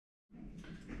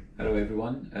Hello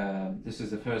everyone, this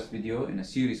is the first video in a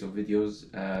series of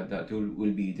videos that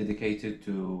will be dedicated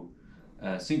to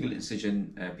single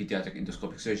incision pediatric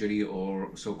endoscopic surgery,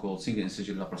 or so-called single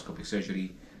incision laparoscopic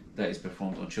surgery that is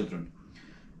performed on children.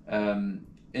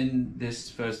 In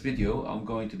this first video I'm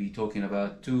going to be talking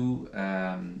about two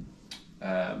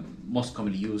most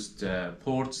commonly used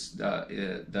ports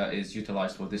that is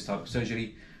utilized for this type of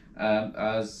surgery.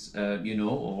 As you know,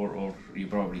 or you're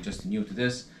probably just new to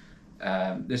this,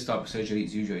 this type of surgery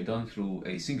is usually done through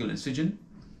a single incision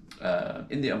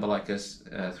in the umbilicus,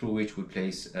 through which we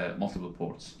place multiple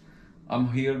ports. I'm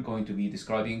here going to be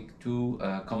describing two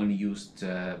commonly used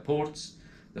ports.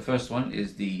 The first one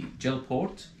is the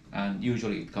GelPort, and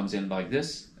usually it comes in like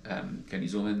this. Can you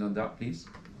zoom in on that, please?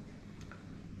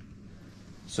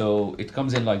 So it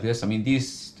comes in like this. I mean,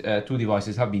 these two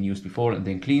devices have been used before and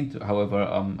then cleaned. However,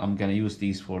 I'm going to use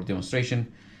these for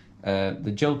demonstration.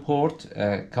 The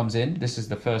GelPort comes in. This is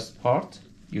the first part.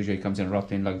 Usually comes in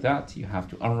wrapped in like that. You have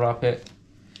to unwrap it,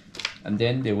 and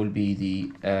then there will be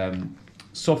the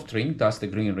soft ring. That's the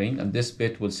green ring, and this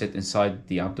bit will sit inside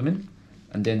the abdomen.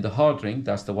 And then the hard ring,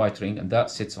 that's the white ring, and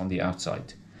that sits on the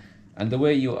outside. And the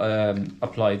way you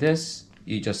apply this,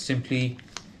 you just simply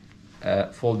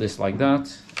fold this like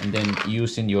that, and then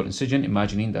using your incision,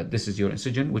 imagining that this is your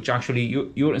incision, which actually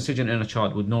your incision in a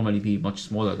child would normally be much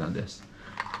smaller than this.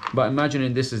 But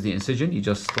imagining this is the incision, you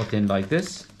just slot in like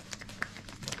this.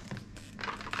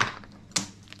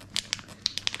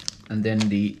 And then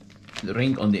the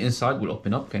ring on the inside will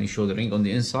open up. Can you show the ring on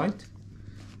the inside?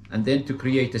 And then to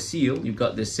create a seal, you've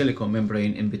got this silicone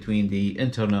membrane in between the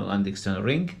internal and external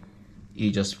ring.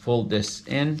 You just fold this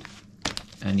in,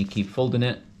 and you keep folding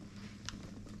it.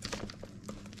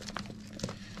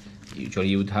 Usually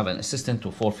you would have an assistant,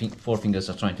 or four fingers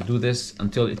are trying to do this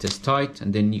until it is tight,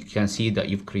 and then you can see that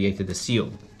you've created a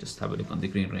seal. Just have a look on the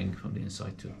green ring from the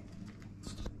inside too.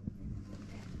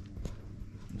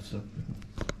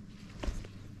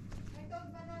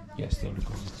 Yes, still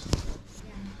recording.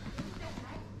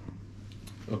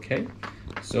 Okay,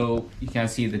 so you can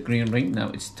see the green ring now,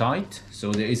 it's tight,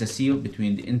 so there is a seal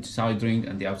between the inside ring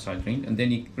and the outside ring. And then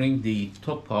you bring the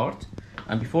top part,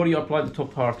 and before you apply the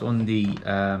top part on the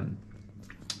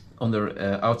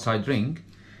outside ring,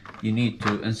 you need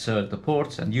to insert the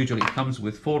ports. And usually it comes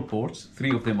with 4 ports.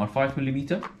 3 of them are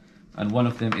 5mm, and 1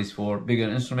 of them is for bigger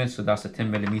instruments, so that's a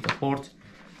 10mm port.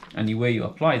 And the way you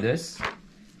apply this,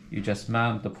 you just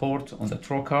mount the port on the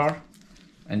trocar,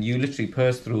 and you literally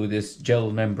pierce through this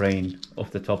gel membrane of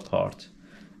the top part.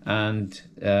 And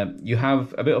you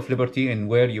have a bit of liberty in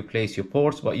where you place your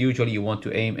ports, but usually you want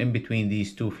to aim in between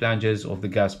these 2 flanges of the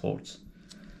gas ports.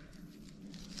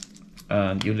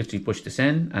 And you literally push this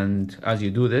in, and as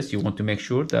you do this, you want to make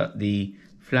sure that the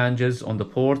flanges on the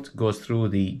port goes through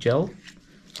the gel,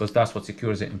 because that's what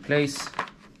secures it in place.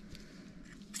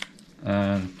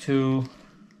 And 2.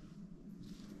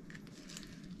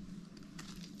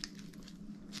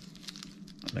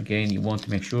 Again, you want to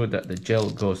make sure that the gel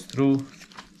goes through.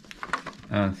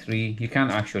 And 3. You can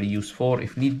actually use 4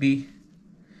 if need be,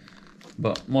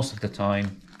 but most of the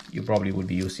time you probably will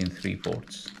be using 3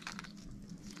 ports.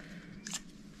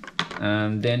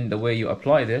 And then the way you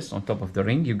apply this on top of the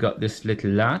ring, you've got this little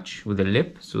latch with a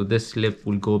lip. So this lip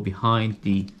will go behind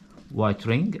the white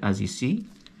ring, as you see.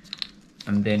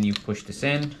 And then you push this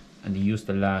in, and you use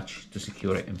the latch to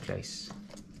secure it in place.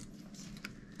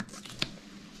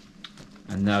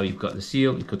 And now you've got the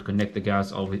seal. You could connect the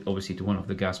gas obviously to one of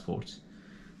the gas ports.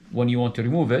 When you want to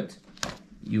remove it,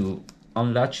 you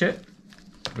unlatch it,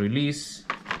 release,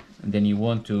 and then you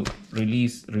want to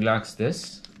relax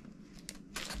this,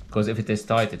 because if it is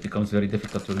tight, it becomes very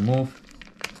difficult to remove.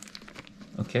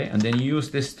 Okay, and then you use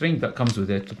this string that comes with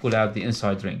it to pull out the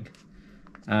inside ring.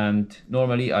 And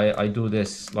normally I do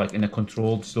this like in a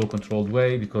slow controlled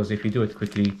way, because if you do it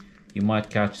quickly, you might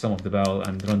catch some of the bowel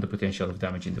and run the potential of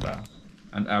damaging the bowel.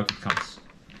 And out it comes.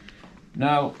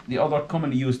 Now, the other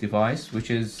commonly used device, which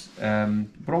is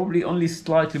probably only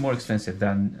slightly more expensive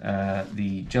than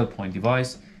the GelPort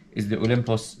device, is the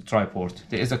Olympus Triport.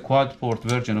 There is a quad port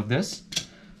version of this,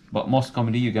 but most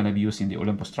commonly you're going to be using the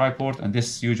Olympus Triport, and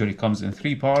this usually comes in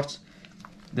 3 parts.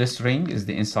 This ring is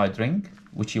the inside ring,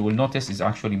 which you will notice is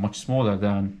actually much smaller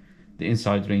than the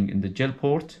inside ring in the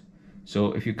GelPort.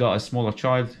 So if you've got a smaller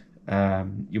child,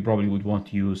 you probably would want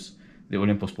to use the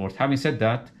Olympus port. Having said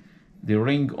that, the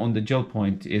ring on the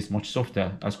GelPort is much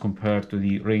softer as compared to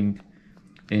the ring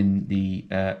in the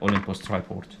Olympus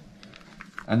Triport.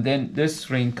 And then this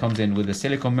ring comes in with a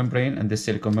silicone membrane, and this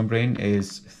silicone membrane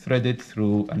is threaded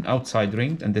through an outside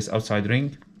ring, and this outside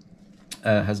ring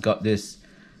has got this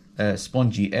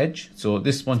spongy edge. So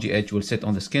this spongy edge will sit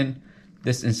on the skin,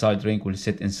 this inside ring will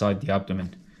sit inside the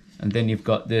abdomen. And then you've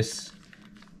got this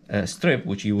strip,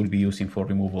 which you will be using for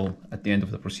removal at the end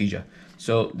of the procedure.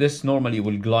 So this normally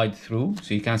will glide through,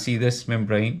 so you can see this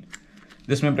membrane.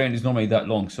 This membrane is normally that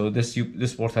long, so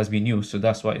this port has been used, so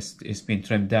that's why it's been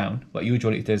trimmed down, but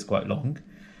usually it is quite long.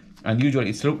 And usually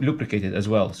it's lubricated as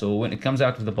well, so when it comes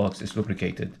out of the box, it's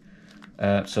lubricated.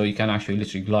 So you can actually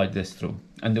literally glide this through.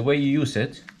 And the way you use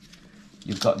it,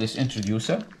 you've got this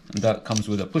introducer, and that comes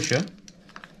with a pusher.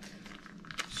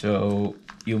 So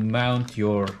you mount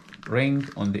your ring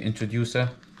on the introducer.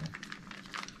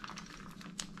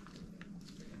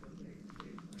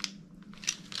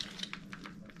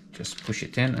 Just push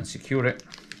it in and secure it.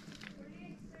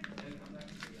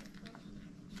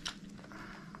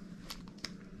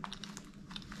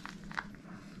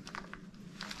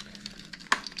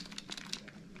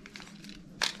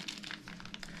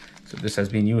 So this has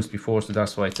been used before, so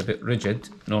that's why it's a bit rigid.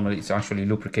 Normally it's actually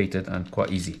lubricated and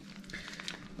quite easy.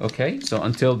 Okay, so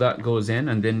until that goes in,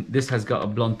 and then this has got a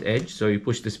blunt edge, so you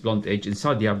push this blunt edge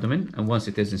inside the abdomen, and once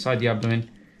it is inside the abdomen,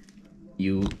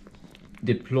 you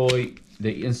deploy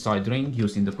the inside ring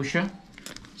using the pusher.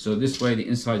 So this way the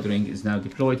inside ring is now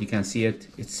deployed. You can see it,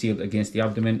 it's sealed against the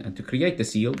abdomen, and to create the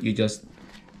seal, you just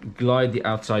glide the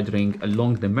outside ring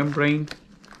along the membrane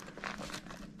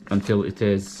until it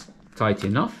is tight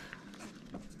enough.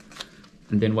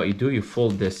 And then what you do, you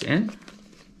fold this in,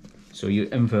 so you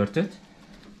invert it,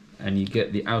 and you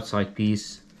get the outside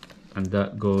piece, and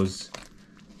that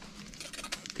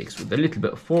takes with a little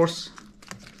bit of force,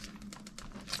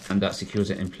 and that secures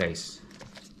it in place.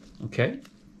 Okay,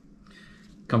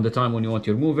 come the time when you want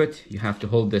to remove it, you have to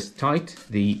hold this tight,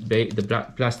 the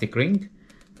plastic ring,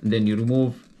 and then you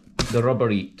remove the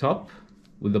rubbery top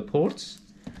with the ports,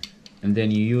 and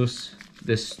then you use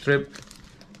this strip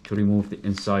to remove the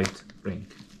inside ring.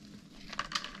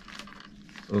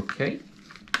 Okay.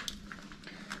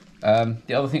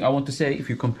 The other thing I want to say, if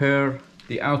you compare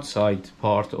the outside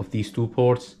part of these two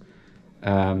ports,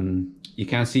 you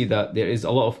can see that there is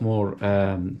a lot of more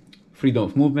freedom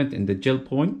of movement in the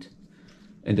GelPort,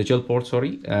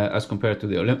 as compared to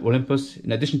the Olympus.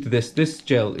 In addition to this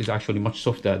gel is actually much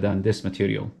softer than this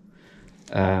material.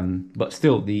 But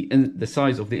still, the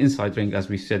size of the inside ring, as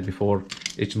we said before,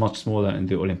 it's much smaller in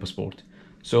the Olympus port.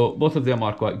 So both of them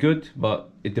are quite good, but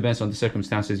it depends on the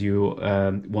circumstances you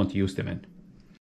want to use them in.